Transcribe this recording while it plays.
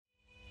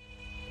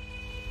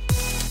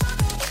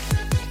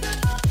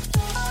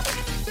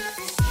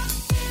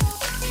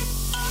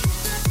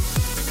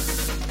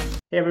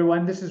Hey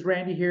everyone, this is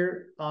Randy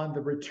here on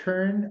the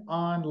Return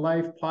on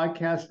Life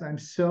podcast. And I'm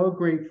so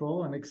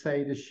grateful and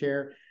excited to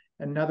share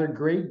another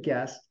great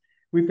guest.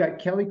 We've got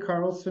Kelly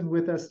Carlson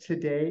with us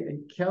today,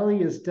 and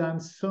Kelly has done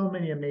so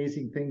many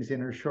amazing things in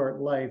her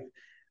short life.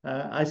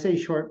 I say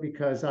short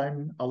because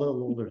I'm a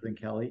little older than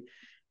Kelly.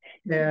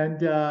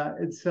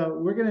 And so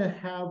we're going to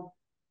have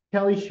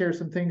Kelly share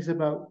some things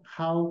about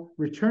how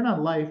return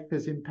on life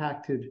has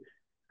impacted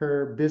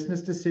her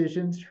business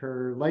decisions,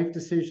 her life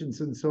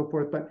decisions, and so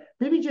forth. But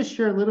maybe just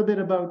share a little bit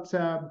about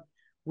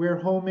where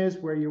home is,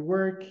 where you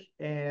work,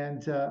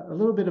 and a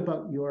little bit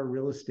about your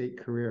real estate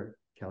career,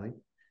 Kelly.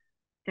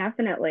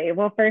 Definitely.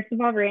 Well, first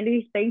of all,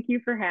 Randy, thank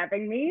you for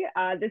having me.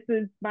 This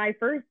is my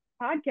first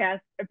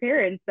podcast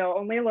appearance, so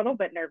only a little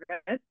bit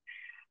nervous,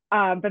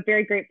 but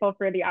very grateful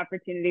for the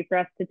opportunity for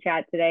us to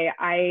chat today.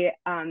 I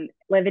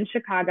live in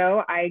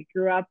Chicago. I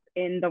grew up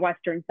in the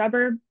western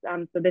suburbs,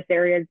 so this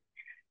area is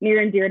near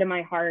and dear to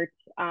my heart.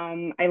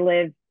 I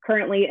live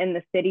currently in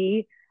the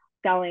city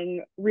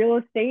selling real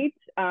estate,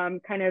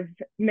 kind of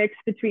mixed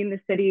between the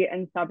city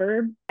and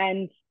suburbs.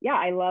 And yeah,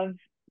 I love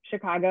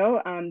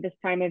Chicago this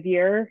time of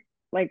year.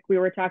 Like we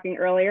were talking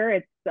earlier,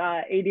 it's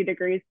 80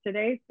 degrees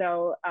today.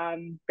 So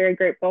very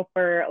grateful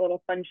for a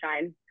little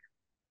sunshine.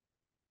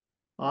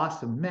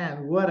 Awesome,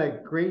 man! What a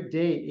great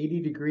day!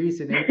 80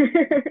 degrees in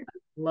April.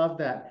 Love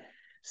that.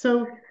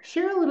 So,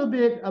 share a little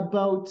bit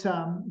about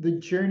the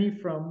journey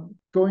from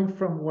going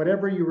from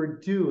whatever you were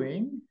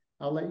doing.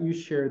 I'll let you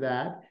share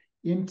that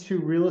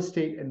into real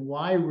estate and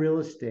why real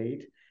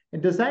estate.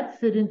 And does that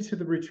fit into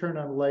the return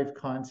on life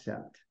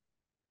concept?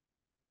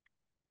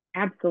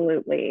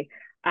 Absolutely.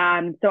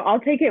 So I'll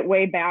take it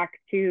way back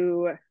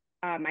to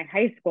my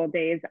high school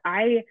days.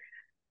 I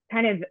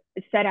kind of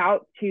set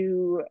out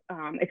to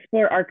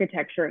explore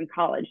architecture in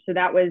college. So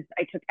that was,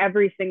 I took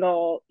every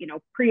single,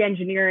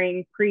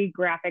 pre-engineering,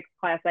 pre-graphics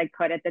class I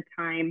could at the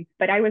time.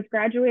 But I was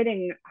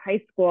graduating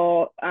high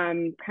school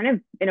kind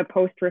of in a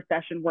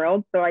post-recession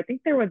world. So I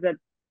think there was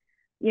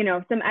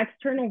some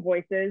external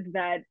voices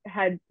that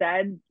had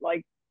said,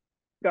 like,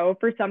 go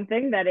for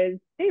something that is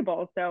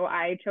stable. So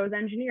I chose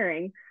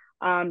engineering.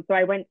 So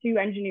I went to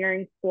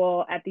engineering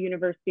school at the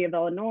University of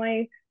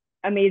Illinois.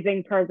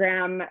 Amazing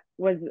program,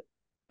 was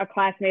a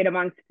classmate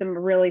amongst some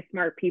really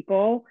smart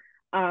people.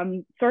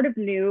 Sort of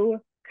knew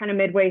kind of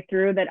midway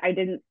through that I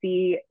didn't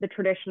see the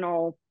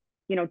traditional,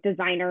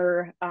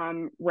 designer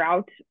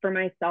route for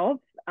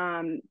myself.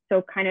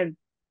 So kind of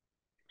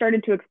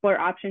started to explore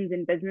options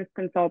in business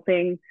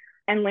consulting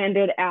and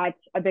landed at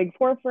a big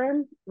four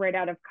firm right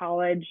out of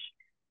college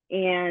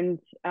and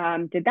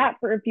did that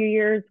for a few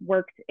years,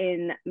 worked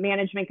in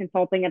management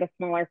consulting at a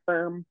smaller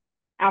firm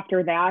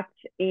after that.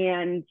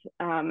 And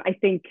I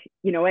think,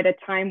 at a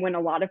time when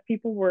a lot of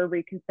people were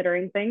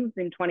reconsidering things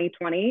in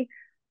 2020,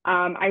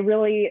 I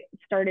really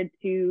started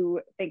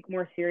to think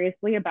more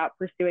seriously about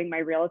pursuing my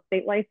real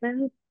estate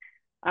license.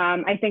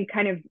 I think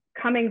kind of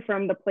coming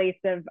from the place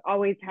of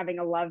always having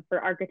a love for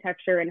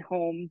architecture and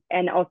home,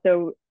 and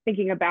also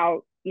thinking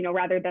about,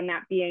 rather than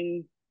that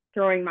being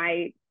throwing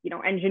my,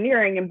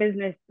 engineering and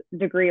business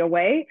degree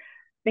away,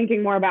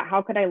 thinking more about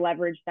how could I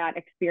leverage that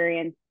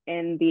experience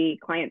in the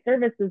client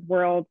services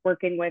world,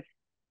 working with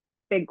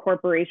big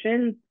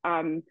corporations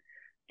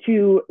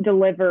to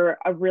deliver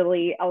a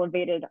really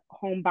elevated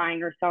home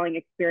buying or selling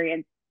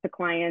experience to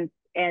clients,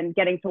 and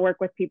getting to work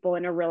with people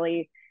in a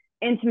really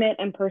intimate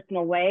and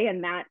personal way.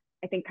 And that,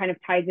 I think, kind of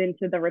ties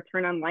into the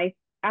return on life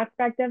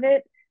aspect of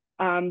it,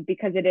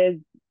 because it is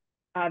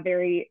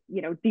very,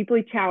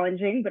 deeply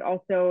challenging, but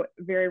also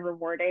very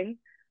rewarding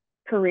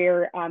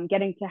career,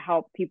 getting to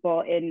help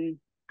people in,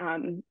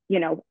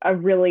 a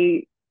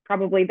really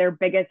probably their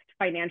biggest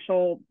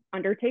financial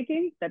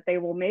undertaking that they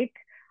will make.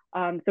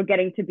 So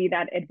getting to be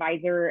that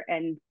advisor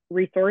and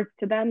resource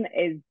to them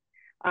is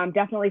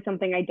definitely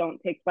something I don't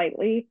take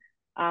lightly,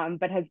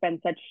 but has been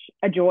such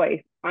a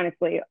joy,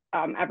 honestly,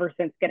 ever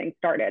since getting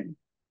started.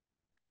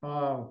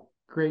 Oh,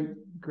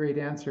 great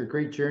answer,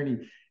 great journey.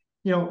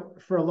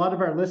 For a lot of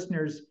our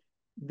listeners,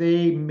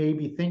 they may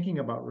be thinking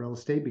about real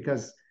estate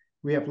because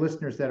we have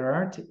listeners that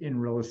aren't in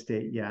real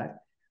estate yet.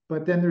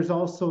 But then there's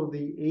also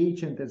the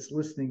agent that's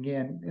listening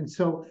in. And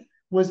so,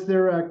 was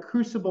there a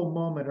crucible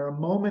moment or a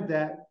moment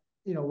that,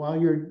 while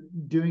you're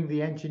doing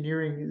the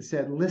engineering,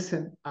 said,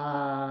 listen,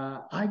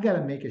 I got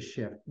to make a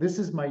shift. This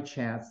is my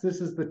chance.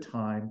 This is the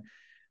time.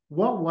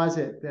 What was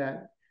it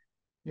that,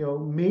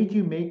 made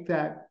you make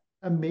that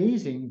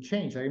amazing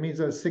change? I mean, it's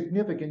a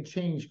significant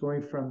change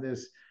going from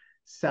this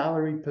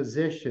salary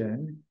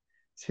position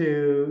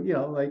to,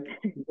 like,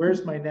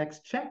 where's my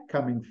next check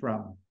coming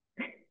from?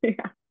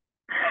 Yeah,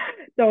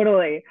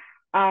 totally.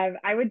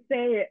 I would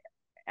say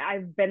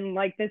I've been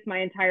like this my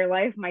entire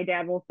life. My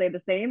dad will say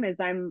the same, is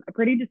I'm a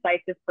pretty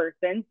decisive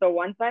person. So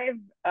once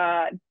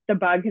the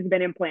bug has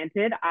been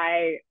implanted,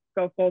 I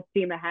go full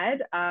steam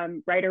ahead,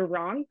 right or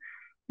wrong,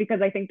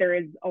 because I think there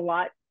is a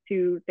lot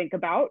to think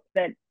about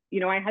that,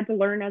 I had to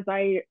learn as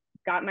I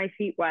got my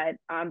feet wet.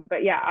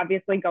 But yeah,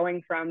 obviously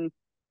going from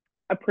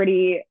a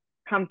pretty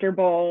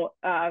comfortable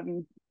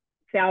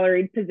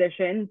salaried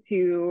position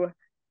to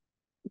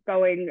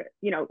going,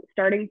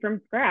 starting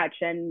from scratch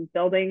and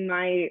building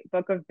my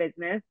book of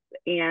business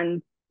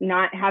and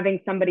not having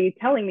somebody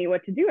telling me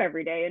what to do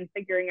every day and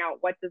figuring out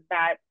what does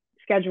that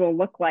schedule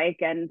look like.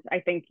 And I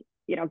think,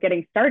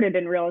 getting started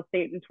in real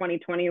estate in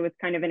 2020 was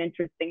kind of an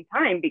interesting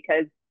time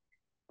because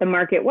the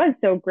market was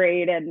so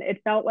great and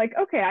it felt like,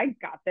 okay, I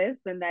got this.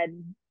 And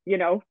then,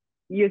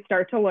 you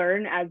start to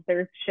learn as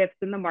there's shifts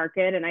in the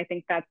market. And I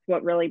think that's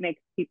what really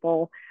makes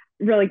people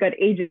really good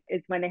agents,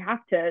 is when they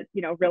have to,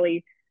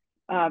 really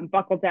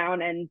buckle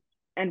down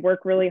and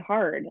work really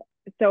hard.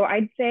 So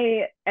I'd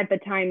say at the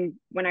time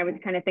when I was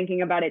kind of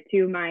thinking about it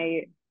too,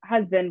 my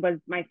husband was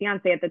my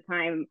fiance at the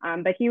time,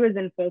 but he was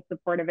in full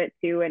support of it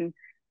too. And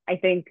I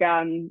think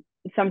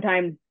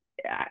sometimes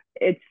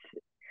it's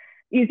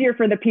easier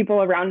for the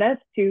people around us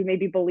to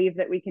maybe believe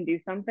that we can do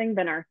something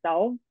than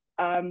ourselves.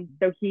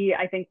 So he,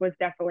 I think, was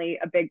definitely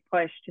a big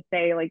push to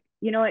say, like,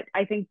 you know what,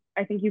 I think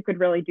you could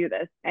really do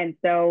this. And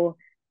so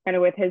kind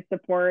of with his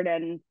support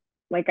and,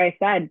 like I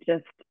said,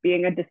 just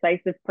being a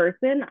decisive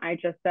person, I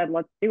just said,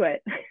 let's do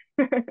it.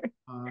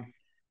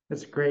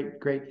 That's great.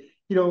 Great.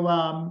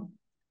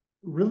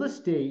 Real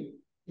estate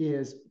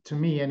is, to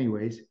me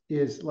anyways,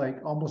 is like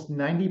almost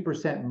 90%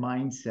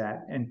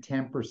 mindset and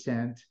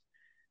 10%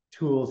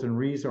 tools and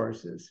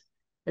resources.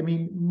 I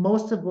mean,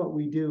 most of what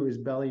we do is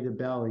belly to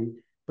belly,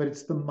 but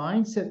it's the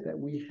mindset that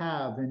we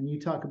have. And you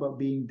talk about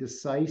being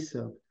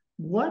decisive.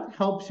 What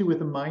helps you with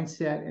the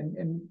mindset?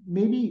 And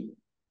maybe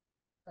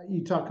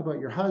you talk about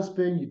your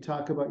husband, you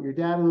talk about your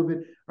dad a little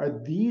bit.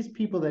 Are these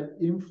people that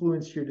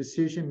influence your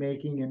decision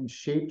making and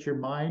shaped your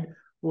mind?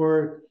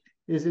 Or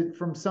is it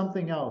from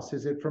something else?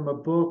 Is it from a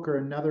book or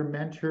another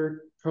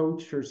mentor,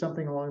 coach, or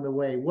something along the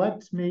way?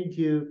 What's made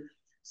you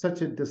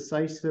such a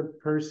decisive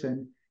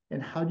person?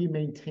 And how do you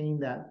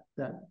maintain that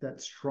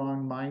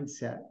strong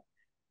mindset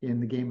in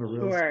the game of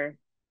real estate? Sure.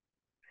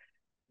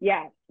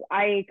 Yes,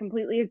 I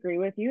completely agree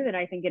with you that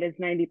I think it is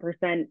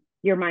 90%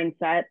 your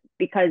mindset,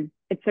 because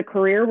it's a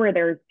career where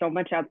there's so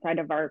much outside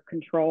of our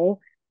control.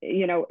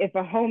 If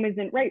a home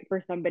isn't right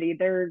for somebody,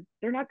 they're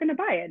not going to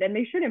buy it, and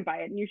they shouldn't buy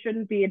it, and you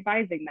shouldn't be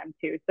advising them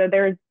to. So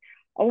there's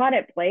a lot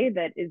at play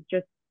that is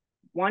just,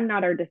 one,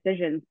 not our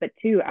decisions, but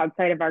two,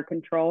 outside of our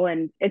control.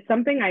 And it's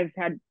something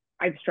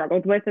I've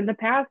struggled with in the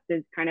past,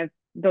 is kind of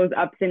those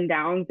ups and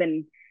downs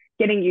and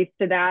getting used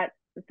to that.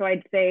 So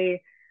I'd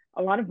say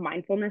a lot of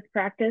mindfulness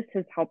practice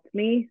has helped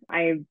me.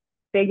 I'm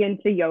big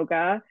into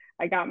yoga.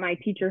 I got my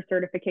teacher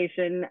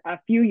certification a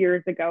few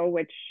years ago,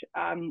 which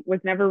was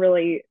never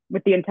really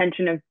with the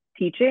intention of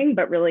teaching,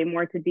 but really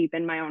more to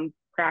deepen my own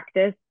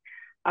practice.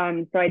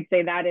 So I'd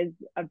say that is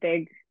a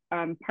big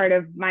part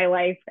of my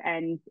life,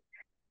 and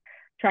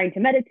trying to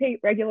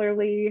meditate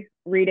regularly,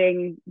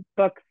 reading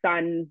books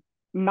on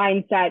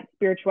mindset,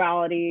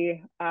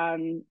 spirituality.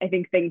 I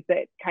think things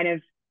that kind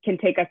of can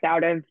take us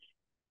out of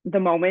the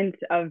moment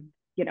of,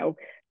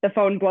 the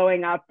phone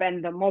blowing up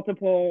and the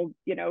multiple,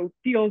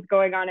 deals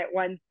going on at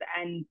once.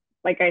 And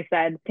like I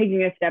said,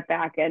 taking a step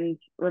back and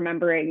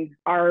remembering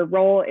our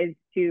role is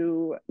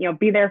to,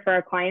 be there for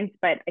our clients.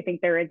 But I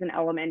think there is an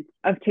element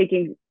of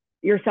taking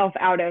yourself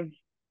out of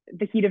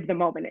the heat of the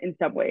moment in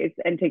some ways,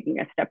 and taking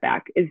a step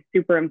back is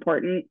super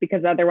important,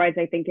 because otherwise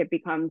I think it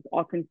becomes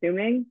all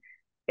consuming.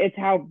 It's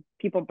how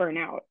people burn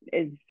out,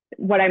 is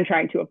what I'm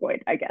trying to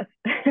avoid, I guess.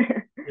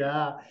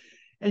 Yeah.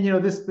 And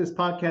this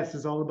podcast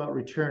is all about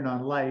return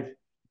on life.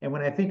 And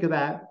when I think of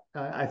that,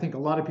 I think a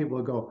lot of people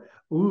will go,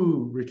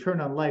 "Ooh, return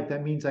on life.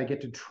 That means I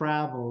get to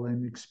travel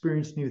and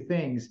experience new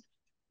things."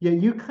 Yeah,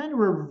 you kind of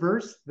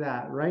reversed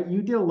that, right?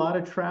 You did a lot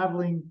of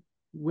traveling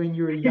when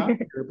you were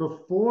younger,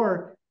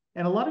 before,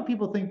 and a lot of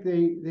people think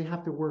they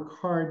have to work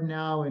hard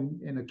now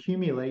and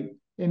accumulate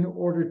in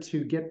order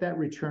to get that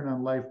return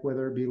on life,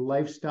 whether it be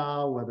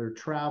lifestyle, whether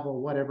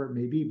travel, whatever it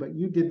may be. But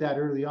you did that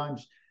early on.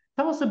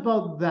 Tell us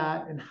about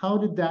that, and how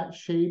did that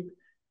shape,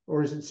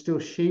 or is it still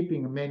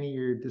shaping many of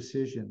your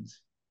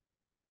decisions?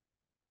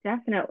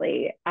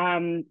 Definitely.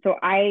 So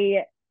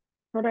I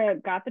sort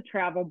of got the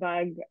travel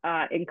bug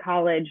in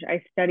college.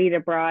 I studied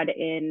abroad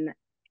in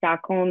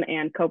Stockholm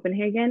and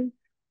Copenhagen.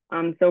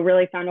 So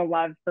really found a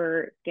love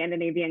for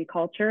Scandinavian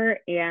culture.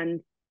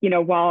 And,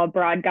 while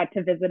abroad, got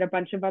to visit a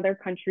bunch of other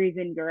countries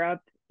in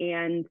Europe.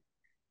 And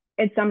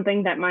it's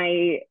something that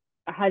my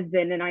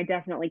husband and I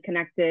definitely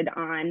connected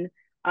on.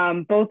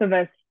 Both of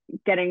us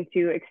getting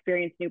to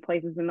experience new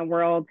places in the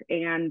world.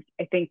 And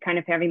I think kind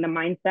of having the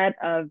mindset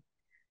of,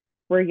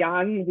 we're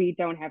young, we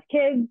don't have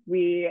kids,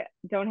 we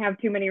don't have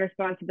too many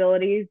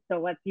responsibilities. So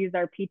let's use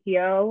our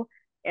PTO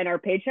and our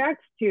paychecks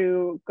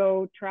to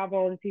go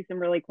travel and see some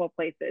really cool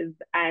places.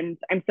 And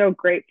I'm so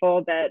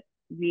grateful that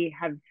we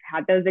have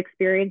had those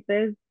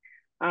experiences,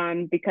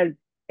 because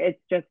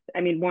it's just,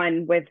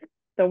 one, with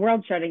the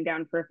world shutting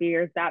down for a few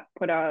years, that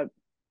put a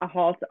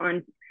halt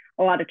on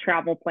a lot of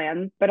travel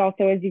plans. But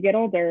also, as you get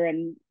older,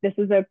 and this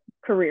is a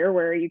career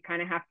where you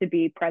kind of have to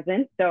be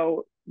present,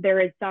 so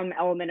there is some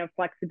element of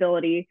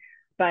flexibility.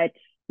 But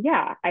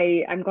yeah,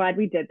 I'm glad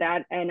we did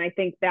that. And I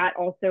think that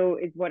also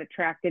is what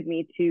attracted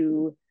me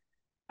to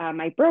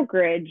my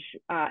brokerage,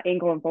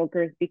 Engel and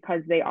Volkers,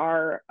 because they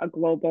are a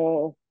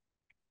global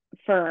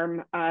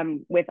firm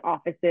with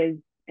offices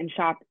and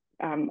shops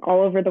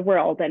all over the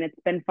world. And it's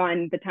been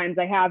fun the times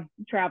I have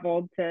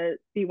traveled to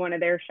see one of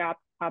their shops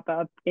pop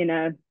up in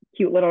a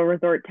cute little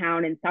resort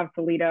town in South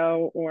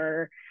Toledo,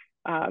 or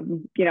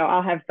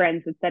I'll have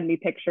friends that send me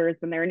pictures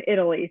when they're in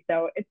Italy.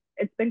 So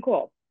it's been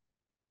cool.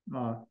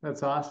 Oh,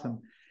 that's awesome.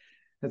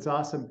 That's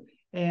awesome.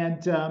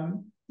 And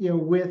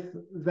with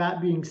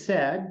that being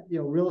said,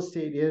 real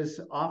estate is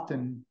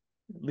often,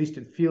 at least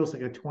it feels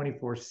like a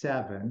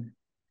 24/7.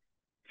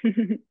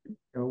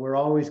 We're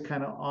always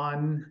kind of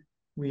on.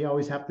 We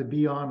always have to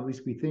be on. At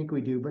least we think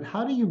we do. But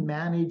how do you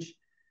manage?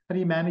 How do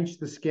you manage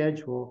the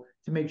schedule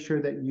to make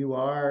sure that you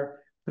are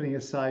putting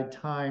aside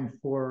time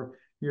for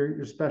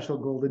your special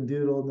golden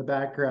doodle in the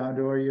background,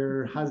 or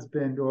your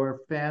husband or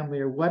family,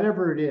 or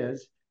whatever it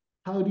is?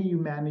 How do you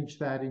manage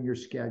that in your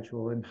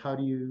schedule, and how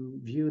do you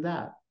view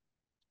that?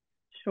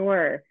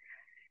 Sure.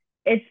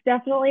 It's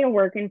definitely a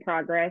work in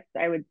progress,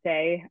 I would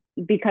say,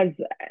 because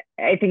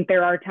I think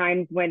there are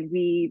times when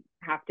we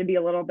have to be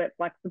a little bit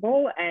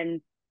flexible,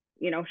 and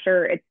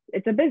sure,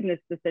 it's a business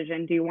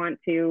decision. Do you want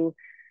to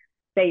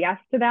say yes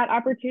to that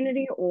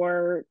opportunity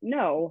or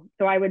no?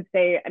 So I would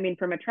say, I mean,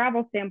 from a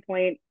travel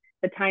standpoint,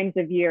 the times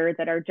of year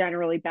that are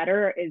generally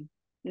better is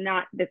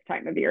not this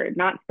time of year,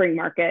 not spring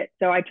market.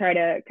 So I try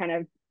to kind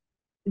of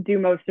do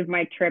most of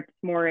my trips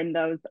more in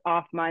those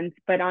off months,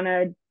 but on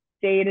a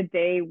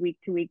day-to-day,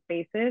 week-to-week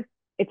basis,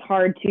 it's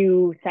hard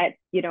to set,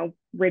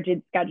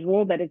 rigid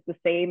schedule that is the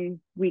same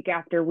week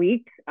after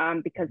week,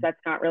 because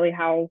that's not really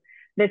how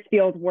this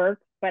field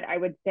works. But I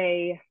would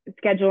say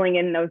scheduling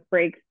in those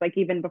breaks, like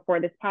even before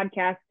this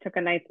podcast, took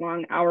a nice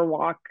long hour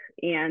walk,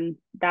 and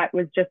that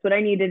was just what I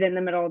needed in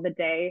the middle of the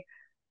day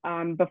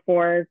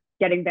before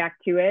getting back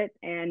to it.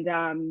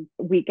 And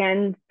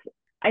weekends,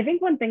 I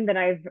think one thing that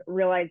I've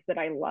realized that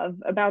I love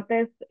about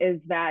this is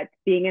that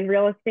being in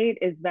real estate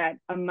is that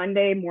a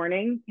Monday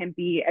morning can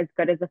be as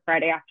good as a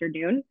Friday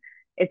afternoon.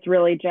 It's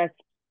really just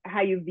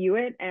how you view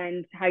it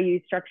and how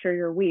you structure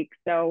your week.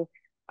 So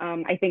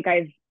I think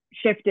I've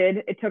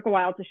shifted. It took a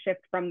while to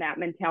shift from that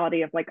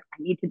mentality of like,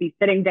 I need to be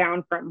sitting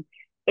down from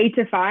 8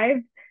 to 5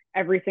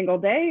 every single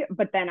day,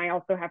 but then I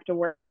also have to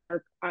work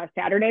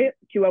Saturday,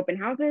 2 open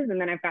houses, and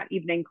then I've got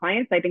evening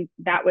clients. I think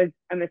that was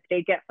a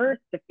mistake at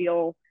first, to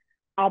feel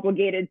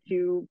obligated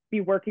to be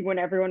working when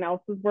everyone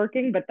else was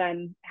working, but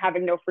then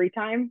having no free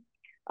time.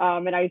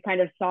 And I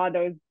kind of saw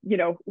those,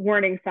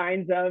 warning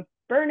signs of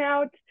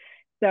burnout.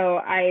 So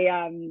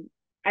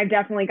I've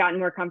definitely gotten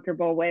more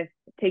comfortable with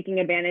taking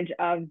advantage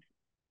of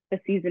the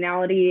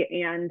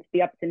seasonality and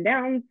the ups and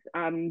downs.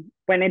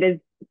 When it is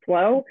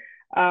slow,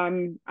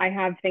 I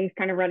have things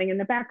kind of running in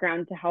the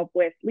background to help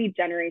with lead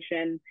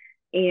generation.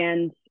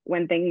 And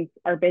when things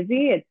are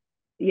busy, it's,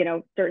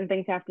 certain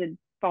things have to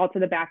fall to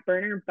the back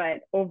burner.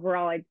 But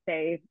overall, I'd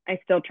say I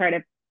still try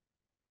to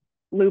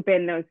loop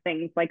in those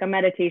things like a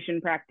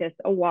meditation practice,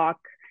 a walk,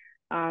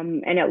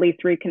 and at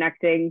least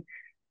reconnecting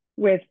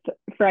with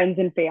friends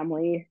and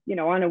family,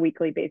 on a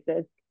weekly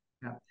basis.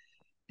 Yeah.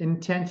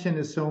 Intention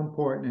is so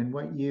important, and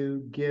what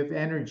you give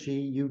energy,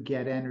 you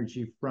get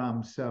energy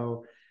from.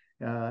 So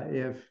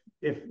if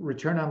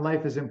return on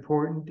life is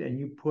important and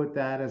you put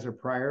that as a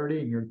priority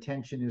and your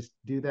intention is to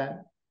do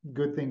that,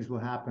 good things will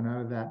happen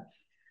out of that.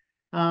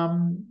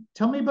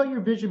 Tell me about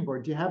your vision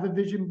board. Do you have a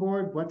vision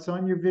board? What's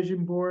on your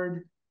vision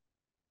board?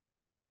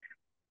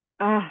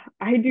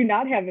 I do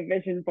not have a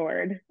vision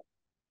board.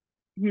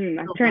 I'm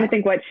No, trying to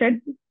think what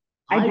should.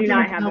 I do don't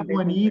not have a have vision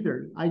one board.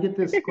 either. I get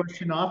this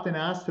question often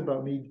asked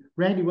about me.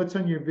 Randy, what's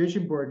on your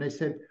vision board? And I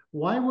said,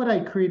 why would I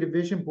create a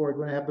vision board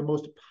when I have the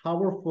most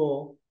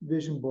powerful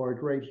vision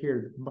board right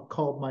here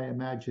called my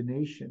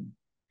imagination?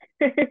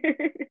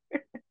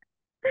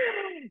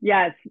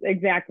 Yes,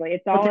 exactly.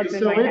 It's all Okay, up in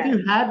so my if head.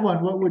 you had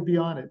one, what would be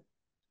on it?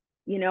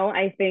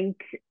 I think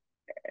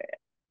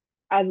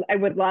I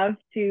would love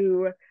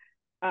to.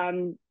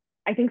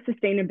 I think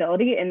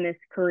sustainability in this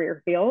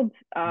career field.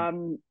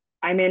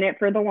 I'm in it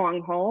for the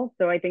long haul,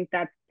 so I think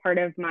that's part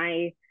of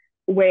my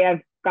way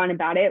I've gone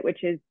about it,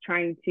 which is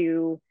trying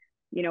to,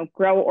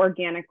 grow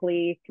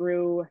organically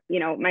through,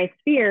 my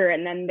sphere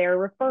and then their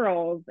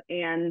referrals,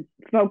 and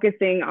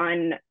focusing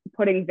on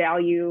putting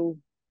value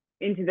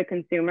into the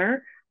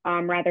consumer,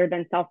 rather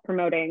than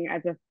self-promoting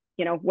as a,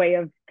 way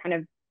of kind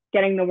of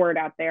getting the word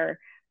out there.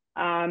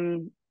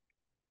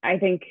 I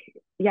think,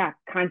 yeah,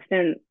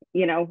 constant,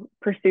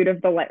 pursuit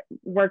of the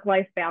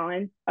work-life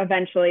balance.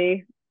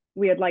 Eventually,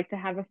 we would like to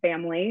have a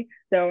family.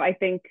 So I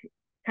think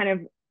kind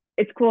of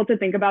it's cool to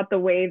think about the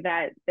way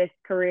that this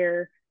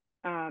career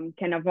can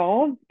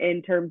evolve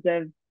in terms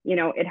of,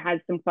 it has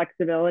some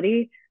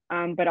flexibility,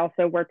 but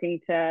also working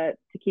to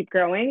keep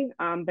growing,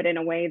 but in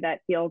a way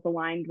that feels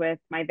aligned with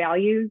my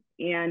values.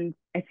 And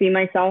I see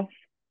myself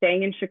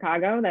staying in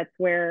Chicago. That's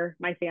where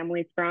my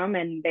family's from,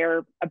 and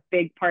they're a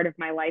big part of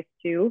my life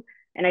too.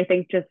 And I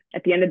think just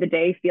at the end of the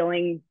day,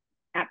 feeling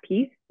at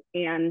peace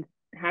and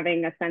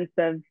having a sense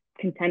of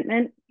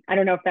contentment. I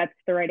don't know if that's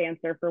the right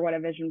answer for what a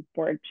vision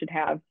board should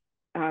have.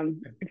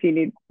 if you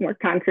need more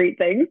concrete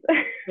things.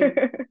 So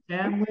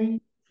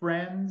family,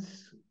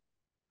 friends.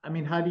 I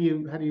mean, how do you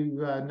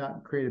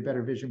not create a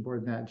better vision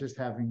board than that? Just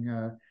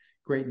having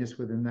greatness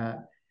within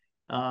that.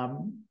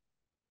 Um,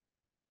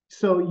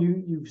 so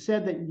you've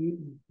said that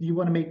you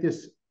want to make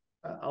this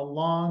a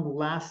long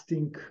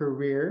lasting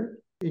career.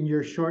 In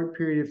your short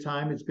period of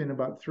time, it's been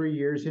about 3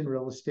 years in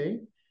real estate.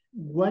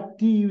 What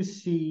do you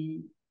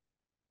see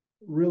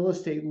real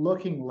estate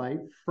looking like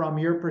from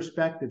your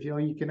perspective? You know,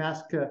 you can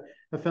ask a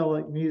fellow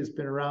like me that's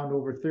been around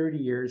over 30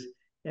 years,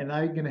 and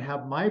I'm going to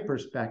have my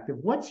perspective.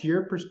 What's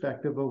your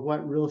perspective of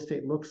what real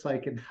estate looks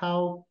like, and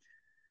how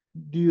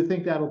do you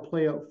think that'll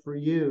play out for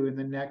you in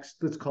the next,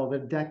 let's call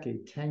it a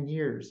decade, 10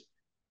 years?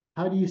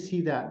 How do you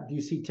see that? Do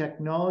you see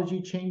technology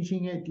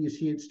changing it? Do you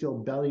see it still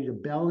belly to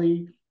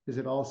belly? Is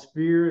it all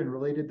sphere and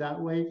related that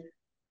way?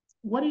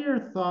 What are your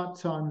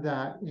thoughts on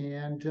that?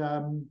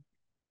 And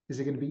is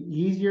it going to be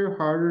easier,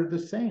 harder, the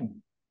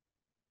same?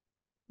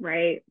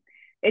 Right.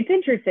 It's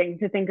interesting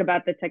to think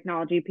about the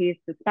technology piece,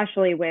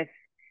 especially with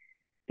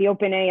the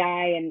open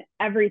AI and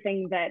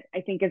everything that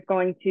I think is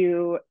going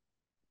to,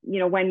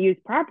 when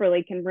used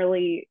properly, can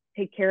really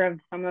take care of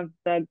some of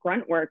the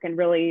grunt work and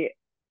really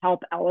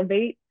help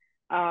elevate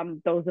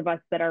those of us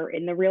that are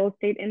in the real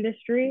estate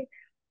industry.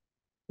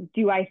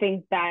 Do I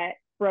think that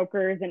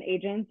brokers and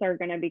agents are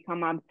going to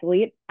become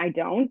obsolete? I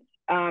don't.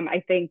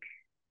 I think,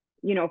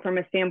 from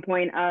a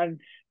standpoint of,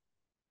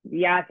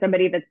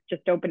 somebody that's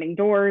just opening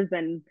doors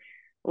and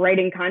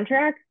writing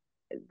contracts,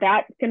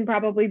 that can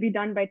probably be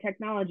done by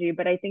technology.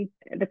 But I think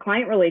the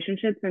client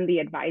relationships and the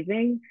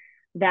advising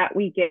that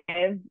we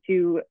give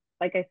to,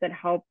 like I said,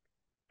 help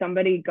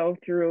somebody go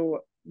through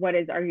what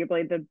is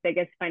arguably the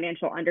biggest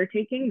financial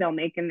undertaking they'll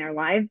make in their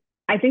lives,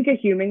 I think a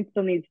human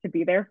still needs to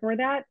be there for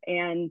that.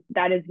 And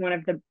that is one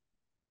of the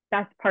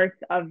best parts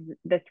of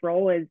this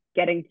role, is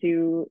getting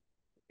to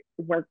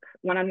work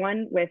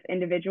one-on-one with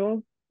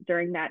individuals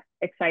during that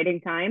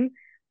exciting time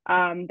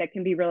that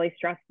can be really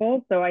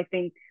stressful. So I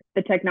think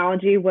the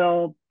technology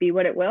will be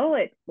what it will.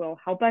 It will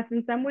help us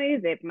in some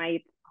ways. It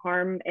might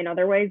harm in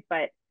other ways.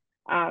 But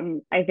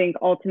I think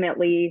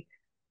ultimately,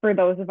 for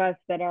those of us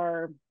that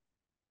are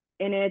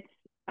in it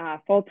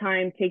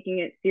full-time, taking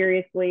it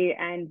seriously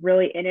and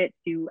really in it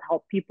to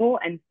help people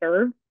and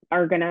serve,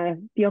 are going to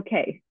be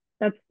okay.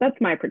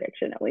 That's my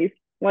prediction, at least.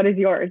 What is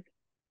yours?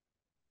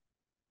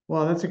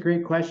 Well, that's a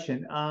great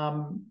question.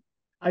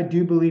 I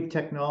do believe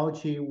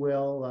technology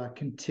will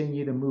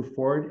continue to move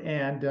forward.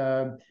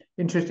 And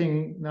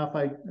interesting enough,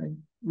 I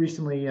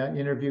recently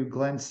interviewed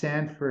Glenn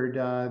Sanford,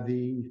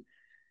 the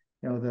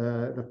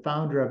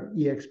founder of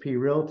EXP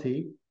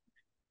Realty,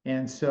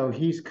 and so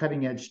he's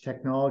cutting edge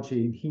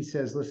technology. He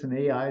says, "Listen,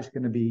 AI is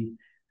going to be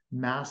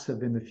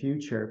massive in the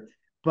future,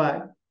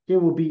 but it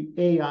will be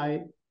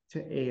AI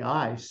to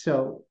AI.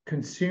 So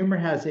consumer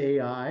has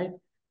AI,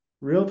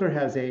 realtor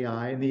has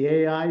AI, and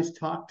the AIs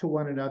talk to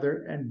one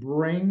another and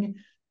bring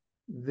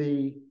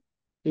the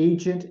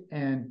agent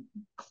and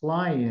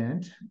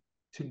client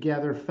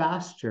together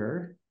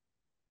faster,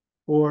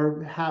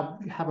 or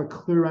have a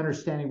clear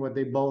understanding what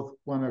they both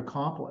want to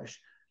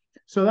accomplish."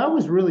 So that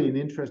was really an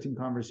interesting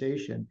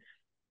conversation.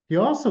 He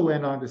also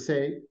went on to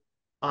say,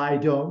 "I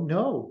don't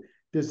know.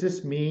 Does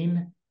this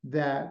mean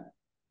that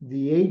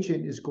the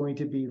agent is going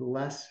to be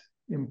less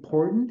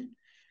important?"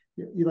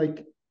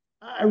 Like,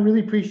 I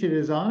really appreciate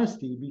his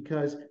honesty,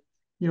 because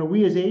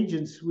we as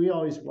agents, we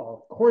always,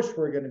 well, of course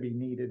we're going to be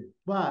needed,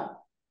 but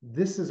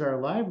this is our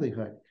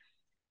livelihood.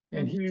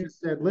 And he Mm-hmm. just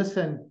said,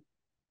 "Listen,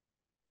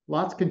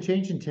 lots can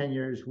change in 10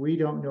 years. We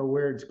don't know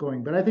where it's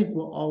going, but I think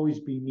we'll always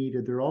be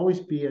needed. There'll always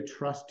be a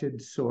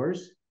trusted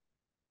source,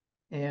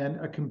 and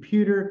a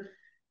computer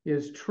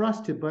is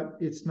trusted, but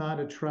it's not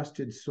a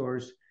trusted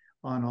source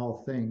on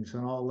all things,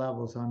 on all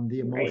levels, on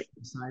the Right.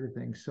 emotional side of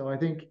things. So I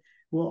think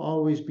we'll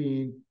always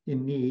be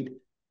in need.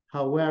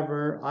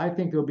 However, I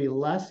think there'll be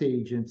less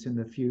agents in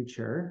the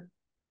future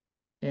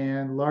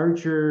and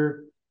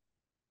larger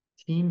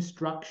team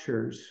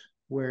structures,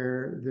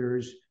 where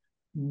there's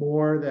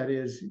more that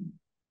is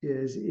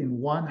in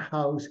one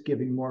house,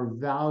 giving more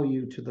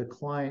value to the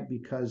client,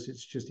 because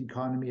it's just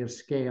economy of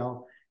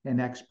scale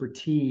and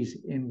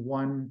expertise in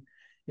one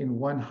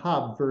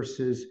hub,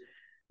 versus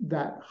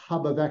that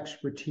hub of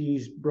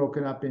expertise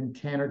broken up in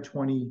 10 or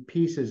 20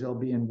 pieces. It'll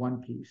be in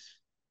one piece.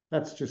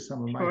 That's just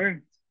some of my thoughts.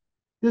 Sure.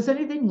 Does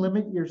anything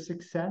limit your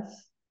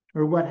success,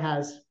 or what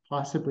has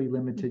possibly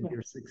limited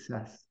your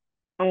success?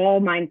 All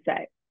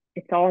mindset.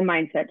 It's all a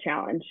mindset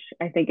challenge.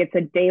 I think it's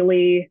a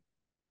daily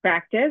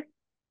practice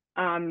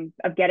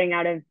of getting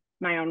out of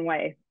my own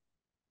way.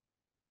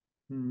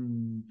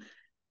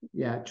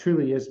 Yeah, it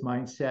truly is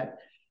mindset.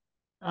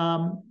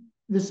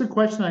 This is a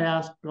question I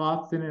ask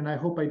often, and I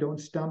hope I don't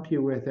stump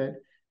you with it,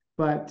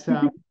 but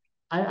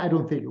I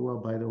don't think it will,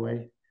 by the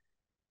way.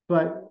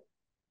 But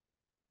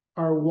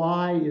our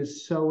why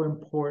is so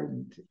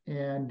important,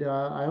 and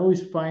I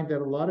always find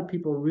that a lot of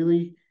people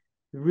really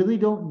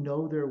don't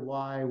know their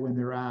why when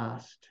they're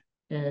asked.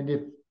 And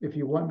if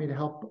you want me to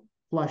help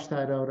flush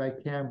that out, I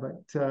can.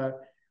 But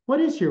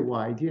what is your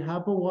why? Do you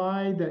have a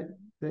why that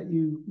that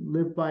you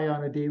live by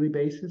on a daily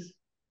basis?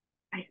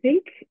 I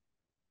think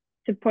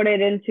to put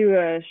it into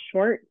a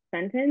short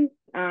sentence,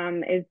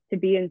 is to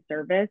be in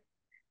service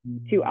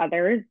to Mm.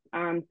 others.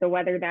 So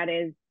whether that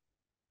is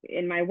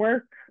in my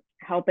work,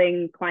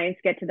 helping clients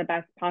get to the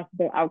best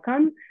possible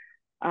outcome,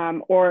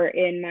 or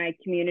in my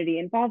community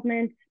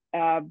involvement,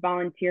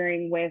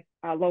 volunteering with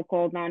a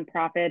local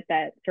nonprofit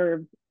that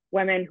serves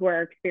women who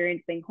are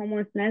experiencing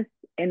homelessness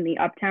in the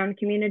Uptown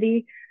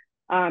community.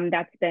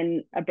 That's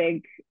been a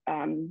big,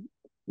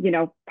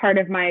 part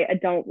of my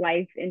adult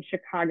life in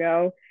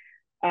Chicago.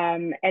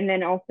 And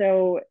then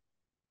also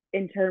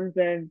in terms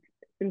of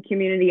some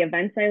community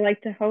events I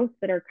like to host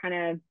that are kind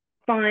of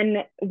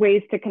fun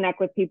ways to connect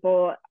with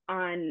people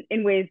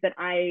in ways that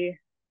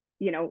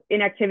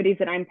in activities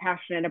that I'm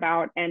passionate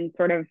about, and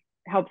sort of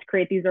helps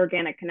create these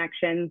organic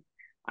connections.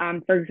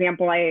 For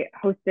example, I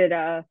hosted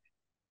a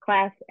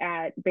class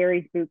at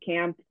Barry's Boot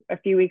Camp a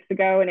few weeks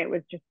ago, and it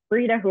was just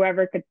free to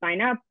whoever could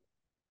sign up.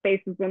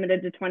 Space was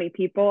limited to 20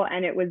 people,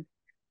 and it was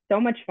so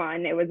much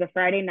fun. It was a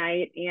Friday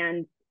night,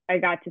 and I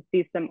got to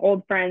see some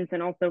old friends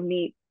and also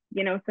meet,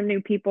 some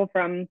new people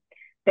from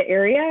the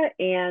area.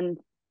 And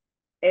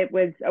it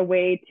was a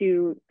way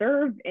to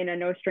serve in a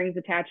no strings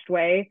attached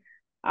way.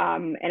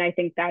 And I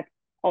think that's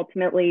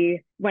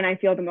ultimately when I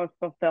feel the most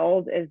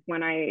fulfilled, is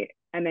when I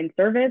am in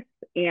service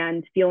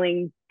and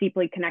feeling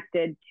deeply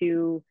connected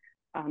to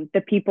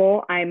the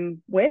people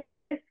I'm with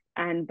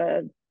and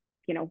the,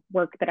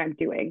 work that I'm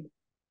doing.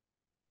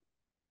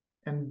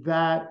 And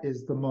that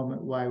is the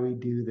moment why we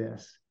do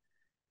this.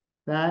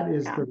 That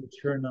is Yeah. the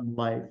return on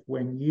life.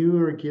 When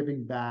you are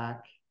giving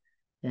back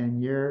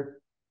and you're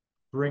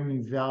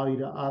bringing value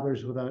to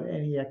others without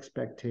any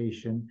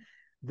expectation,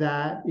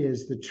 that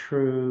is the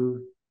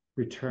true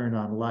return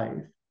on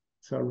life.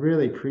 So I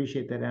really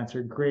appreciate that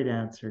answer. Great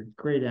answer.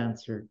 Great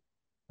answer.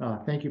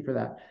 Thank you for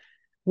that.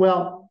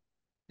 Well,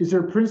 is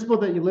there a principle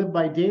that you live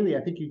by daily?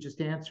 I think you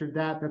just answered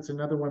that. That's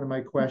another one of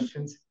my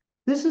questions.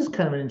 This is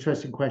kind of an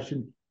interesting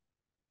question.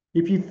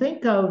 If you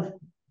think of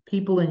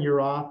people in your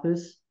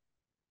office,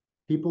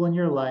 people in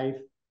your life,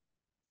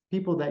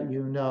 people that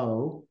you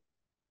know,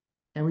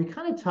 and we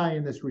kind of tie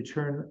in this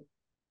return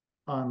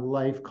on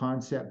life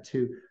concept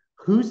to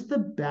who's the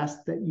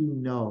best that you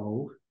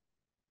know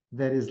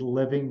that is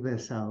living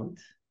this out.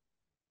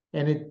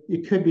 And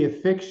it could be a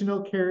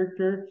fictional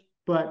character,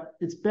 but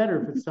it's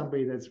better if it's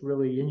somebody that's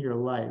really in your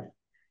life.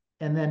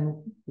 And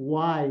then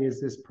why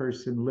is this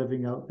person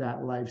living out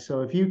that life?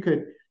 So if you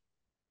could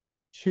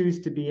choose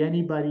to be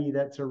anybody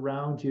that's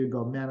around you and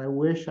go, man, I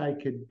wish I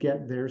could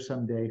get there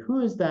someday,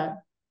 who is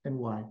that and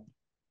why?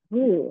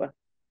 Ooh,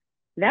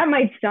 that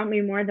might stump me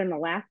more than the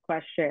last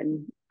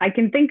question. I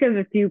can think of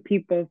a few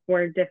people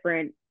for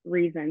different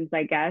reasons,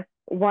 I guess.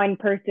 One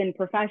person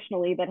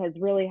professionally that has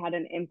really had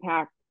an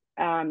impact,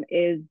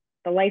 is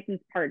the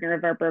licensed partner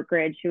of our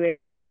brokerage, who is,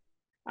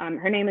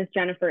 her name is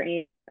Jennifer,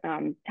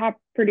 top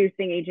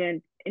producing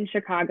agent in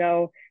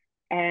Chicago.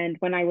 And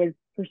when I was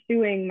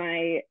pursuing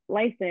my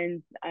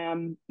license,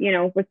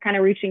 was kind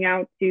of reaching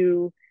out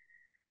to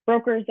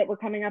brokers that were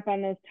coming up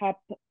on those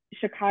top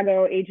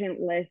Chicago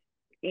agent lists,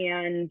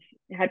 and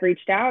had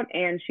reached out,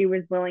 and she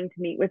was willing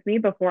to meet with me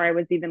before I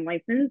was even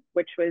licensed,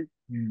 which was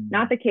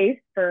not the case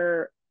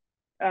for,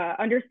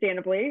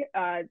 understandably,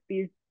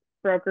 these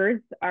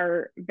brokers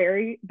are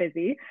very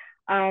busy.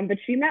 But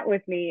she met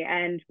with me,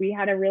 and we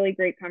had a really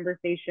great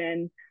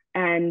conversation,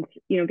 and,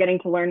 getting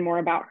to learn more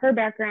about her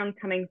background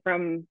coming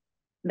from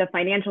the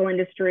financial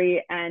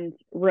industry and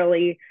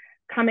really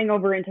coming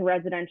over into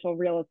residential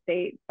real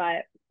estate,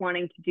 but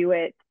wanting to do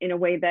it in a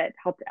way that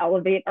helped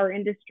elevate our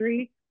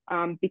industry,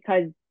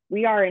 because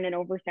we are in an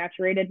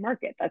oversaturated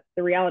market. That's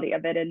the reality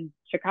of it in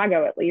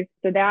Chicago, at least.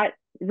 So that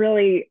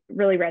really,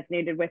 really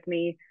resonated with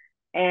me.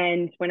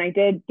 And when I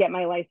did get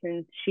my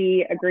license,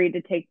 she agreed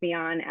to take me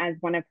on as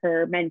one of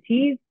her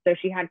mentees. So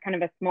she had kind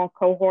of a small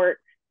cohort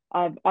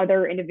of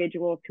other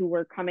individuals who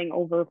were coming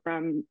over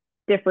from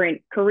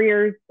different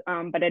careers,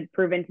 but had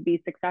proven to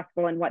be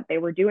successful in what they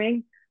were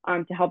doing,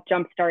 to help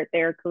jumpstart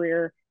their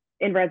career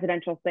in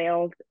residential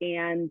sales.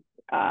 And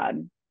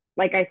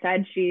like I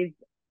said, she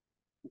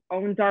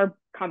owns our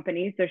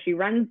company. So she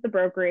runs the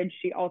brokerage.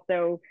 She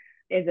also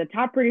is a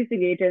top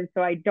producing agent.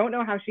 So I don't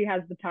know how she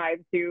has the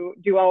time to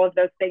do all of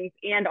those things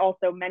and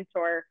also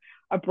mentor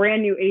a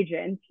brand new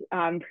agent,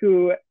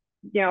 who,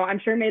 I'm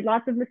sure made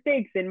lots of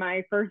mistakes in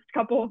my first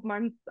couple of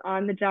months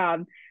on the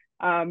job.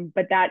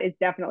 But that is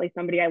definitely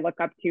somebody I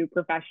look up to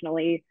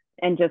professionally,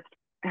 and just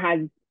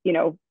has,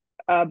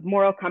 a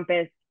moral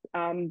compass,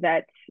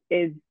 that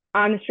is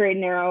on the straight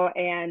and narrow,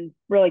 and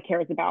really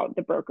cares about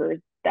the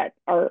brokers that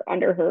are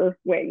under her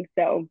wing.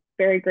 So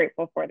very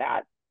grateful for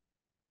that.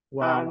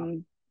 Wow.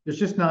 There's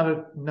just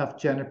not enough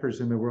Jennifers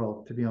in the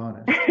world, to be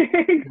honest.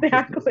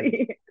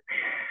 Exactly.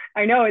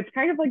 I know, it's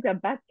kind of like the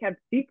best kept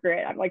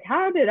secret. I'm like,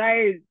 how did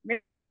I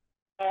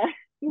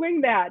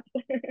wing that?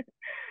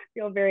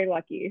 Feel very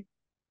lucky.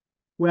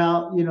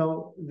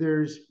 Well,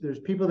 there's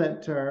people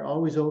that are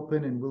always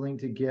open and willing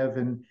to give,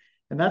 and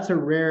that is a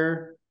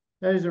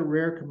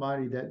rare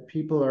commodity, that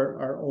people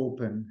are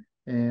open.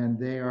 and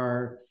they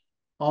are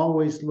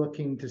always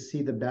looking to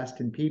see the best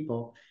in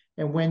people.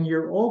 And when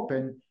you're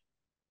open,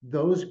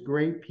 those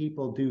great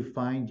people do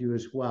find you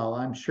as well.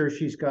 I'm sure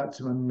she's got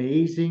some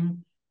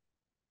amazing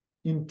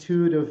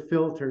intuitive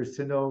filters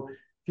to know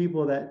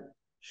people that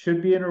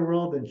should be in her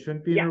world and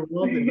shouldn't be in Yeah. her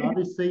world. And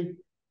obviously,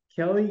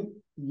 Kelly,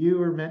 you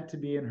were meant to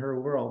be in her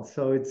world.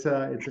 So it's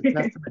a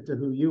testament to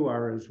who you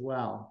are as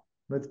well.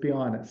 Let's be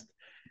honest.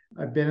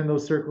 I've been in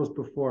those circles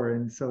before,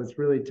 and so it's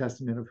really a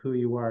testament of who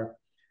you are.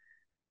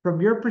 From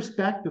your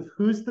perspective,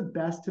 who's the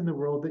best in the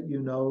world that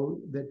you know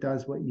that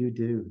does what you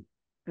do?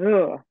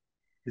 Ooh,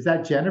 Is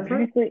that Jennifer?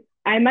 honestly,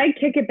 I might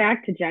kick it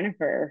back to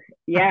Jennifer.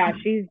 Yeah,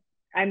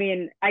 I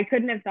mean, I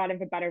couldn't have thought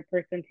of a better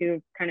person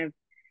to kind of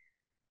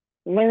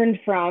learn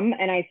from,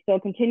 and I still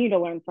continue to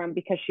learn from,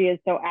 because she is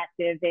so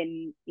active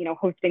in,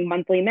 hosting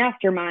monthly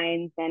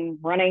masterminds and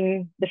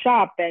running the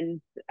shop.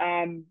 And,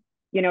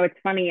 it's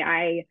funny,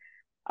 I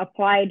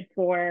applied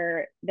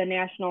for the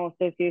National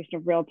Association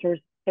of Realtors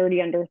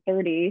 30 under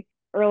 30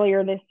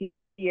 earlier this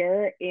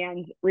year,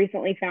 and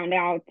recently found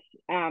out,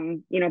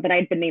 that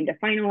I'd been named a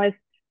finalist.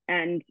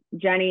 And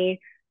Jenny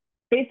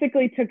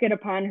basically took it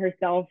upon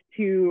herself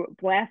to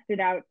blast it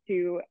out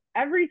to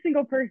every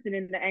single person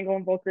in the Angle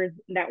and Volkers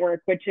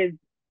network, which is,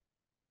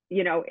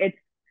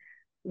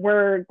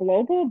 we're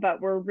global, but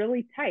we're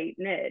really tight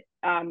knit,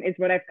 is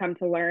what I've come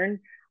to learn,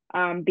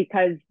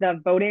 because the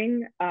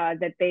voting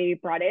that they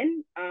brought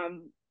in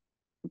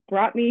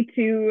brought me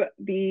to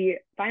the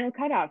final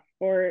cutoff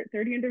for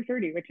 30 under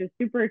 30, which is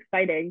super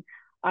exciting.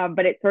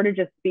 But it sort of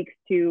just speaks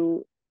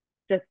to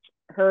just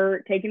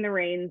her taking the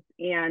reins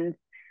and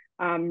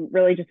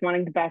really just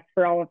wanting the best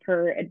for all of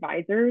her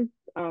advisors.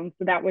 So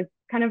that was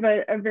kind of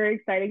a very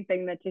exciting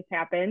thing that just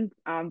happened.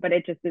 But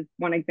it just is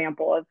one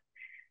example of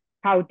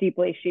how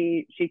deeply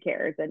she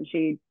cares, and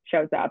she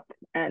shows up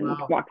and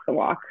Wow, walks the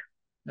walk.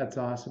 that's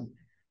awesome.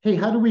 Hey,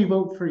 how do we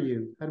vote for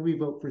you? How do we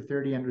vote for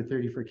 30 under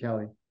 30 for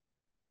Kelly?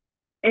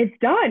 It's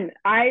done.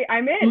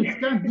 I'm Oh, in. it's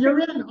done. You're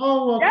in.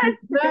 Oh, well, Yes.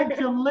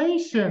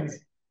 congratulations.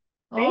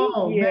 Thank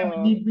Oh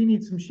man, you. we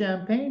need some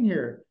champagne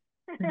here.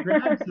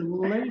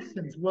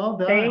 Congratulations. Well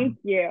Thank done.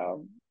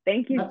 you.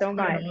 Thank you That's so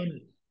quite an much.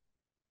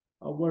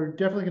 honor. We're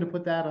definitely going to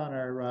put that on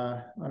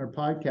our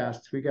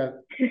podcast. We got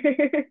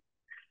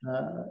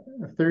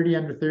a 30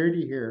 under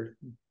 30 here.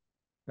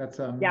 That's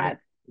amazing. Yes.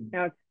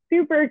 No, it's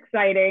super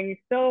exciting.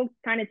 Still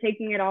kind of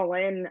taking it all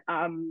in.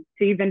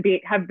 To even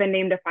have been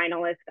named a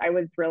finalist, I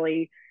was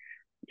really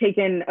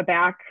taken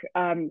aback,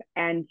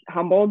 and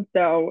humbled.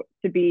 So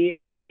to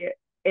be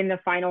in the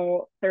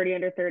final 30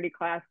 under 30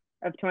 class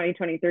of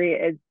 2023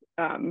 is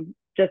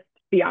just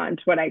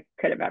beyond what I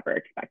could have ever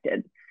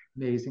expected.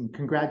 Amazing.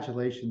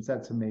 Congratulations.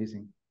 That's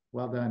amazing.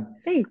 Well done.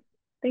 Thanks.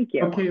 Thank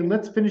you. Okay,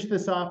 let's finish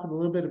this off with a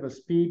little bit of a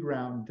speed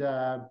round.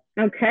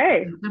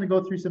 Okay. I'm going to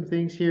go through some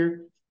things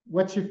here.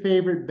 What's your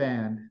favorite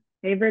band?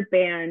 Favorite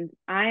band.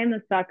 I am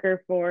a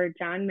sucker for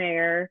John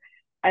Mayer.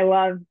 I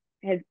love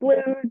his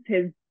blues,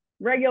 his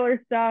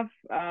regular stuff.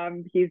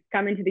 He's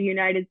coming to the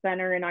United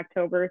Center in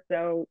October,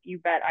 so you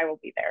bet I will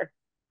be there.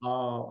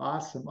 Oh,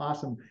 awesome,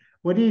 awesome.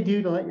 What do you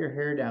do to let your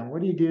hair down?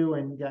 What do you do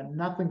when you got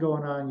nothing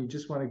going on? You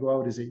just want to go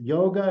out? Is it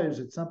yoga? Is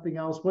it something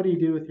else? What do you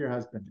do with your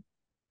husband?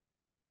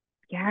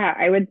 Yeah,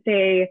 I would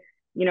say,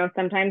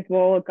 sometimes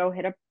we'll go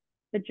hit up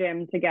the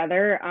gym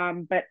together.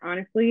 But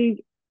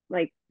honestly,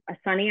 like a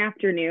sunny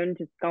afternoon,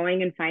 just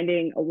going and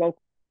finding a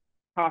local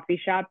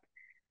coffee shop,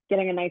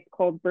 getting a nice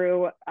cold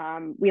brew.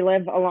 We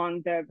live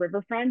along the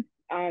riverfront,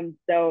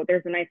 so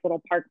there's a nice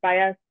little park by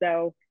us.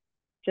 So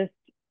just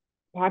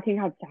walking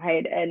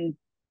outside and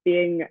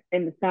being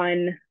in the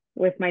sun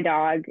with my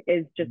dog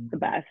is just the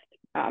best.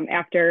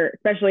 After,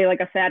 especially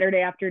like a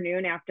Saturday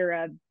afternoon after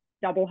a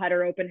double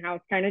header open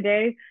house kind of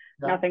day,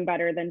 Yeah, nothing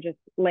better than just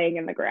laying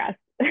in the grass.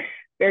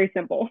 Very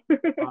simple.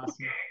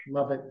 awesome.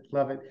 Love it,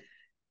 love it.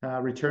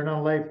 Return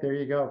on life. There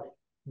you go.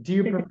 Do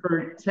you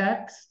prefer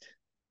text,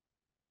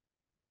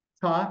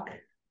 talk,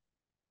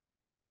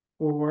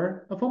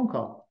 or a phone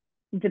call?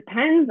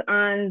 Depends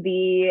on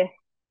the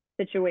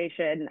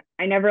situation.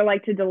 I never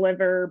like to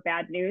deliver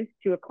bad news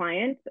to a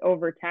client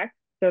over text,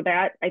 so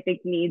that I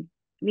think needs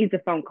a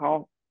phone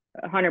call,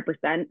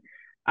 100%.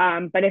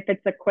 But if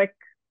it's a quick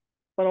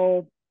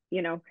little,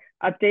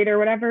 update or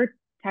whatever,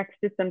 text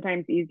is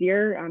sometimes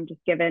easier,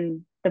 just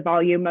given the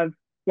volume of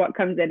what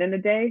comes in a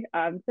day.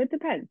 So it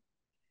depends,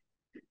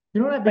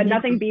 You know what I've been but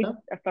doing? nothing beats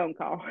a phone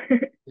call.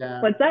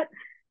 Yeah, What's that?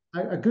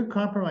 a good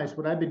compromise.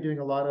 What I've been doing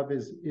a lot of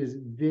is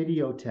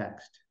video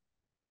text.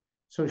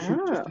 So shoot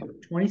just Oh,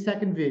 a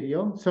 20-second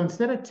video. So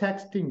instead of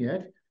texting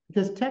it,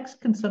 because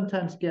text can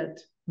sometimes get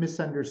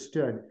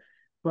misunderstood,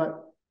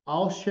 but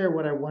I'll share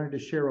what I wanted to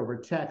share over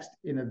text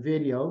in a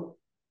video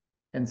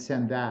and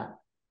send that.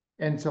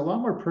 And it's a lot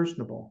more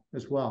personable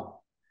as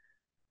well.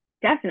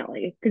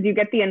 definitely, because you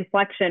get the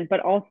inflection, but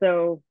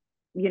also,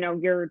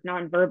 your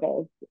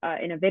nonverbals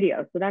in a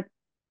video. So that's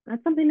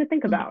something to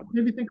think about.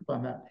 Maybe think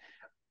about that.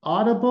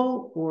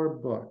 Audible or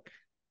book?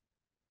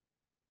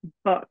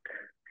 Book.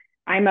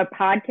 I'm a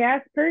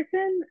podcast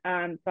person,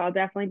 so I'll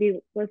definitely be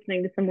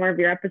listening to some more of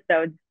your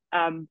episodes.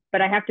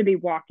 but I have to be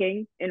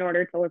walking in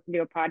order to listen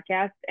to a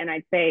podcast. And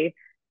I'd say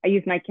I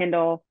use my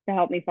Kindle to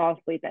help me fall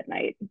asleep at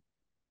night.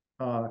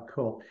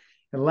 Cool.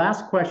 And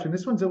last question.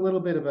 This one's a little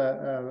bit of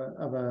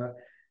a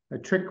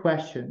trick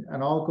question,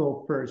 and I'll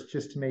go first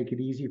just to make it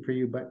easy for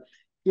you. But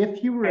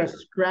if you were a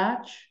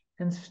scratch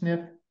and sniff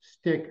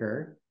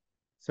sticker,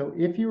 so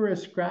if you were a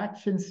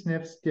scratch and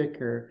sniff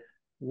sticker,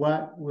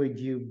 what would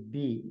you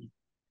be?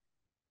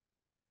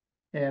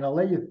 And I'll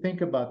let you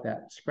think about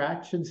that.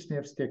 Scratch and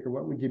sniff sticker,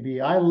 what would you be?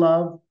 I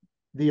love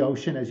the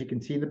ocean, as you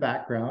can see in the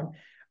background.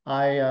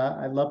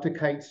 I love to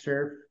kite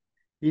surf,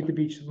 be at the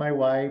beach with my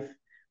wife,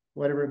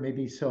 whatever it may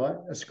be.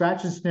 So a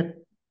scratch and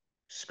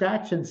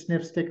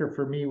sniff sticker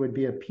for me would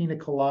be a pina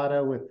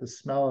colada with the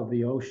smell of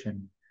the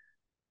ocean.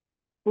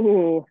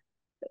 Ooh,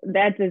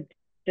 that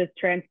just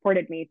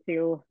transported me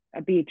to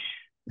a beach,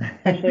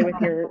 especially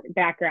with your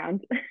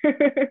background.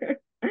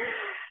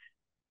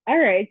 All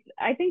right.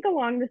 I think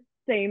along the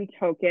same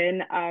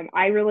token,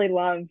 I really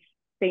love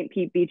St.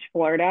 Pete Beach,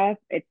 Florida.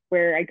 It's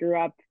where I grew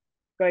up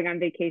going on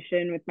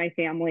vacation with my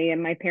family,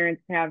 and my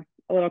parents have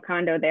a little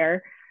condo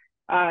there.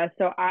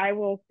 So I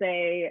will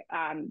say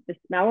the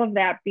smell of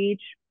that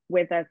beach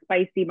with a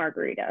spicy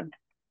margarita.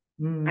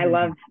 I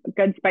love a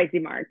good spicy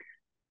marg.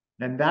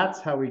 And that's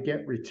how we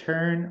get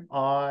return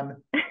on.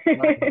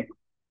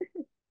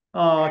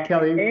 Oh,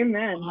 Kelly,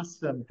 Amen.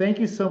 awesome. Thank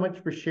you so much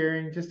for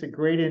sharing. Just a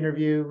great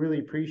interview. Really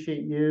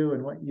appreciate you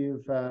and what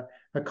you've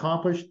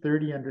accomplished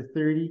 30 under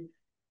 30.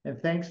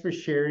 And thanks for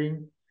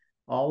sharing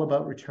all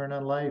about Return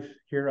on Life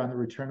here on the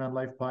Return on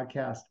Life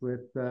podcast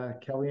with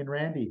Kelly and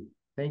Randy.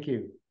 Thank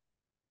you.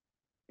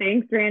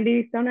 Thanks,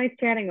 Randy. So nice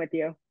chatting with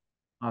you.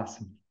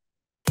 Awesome.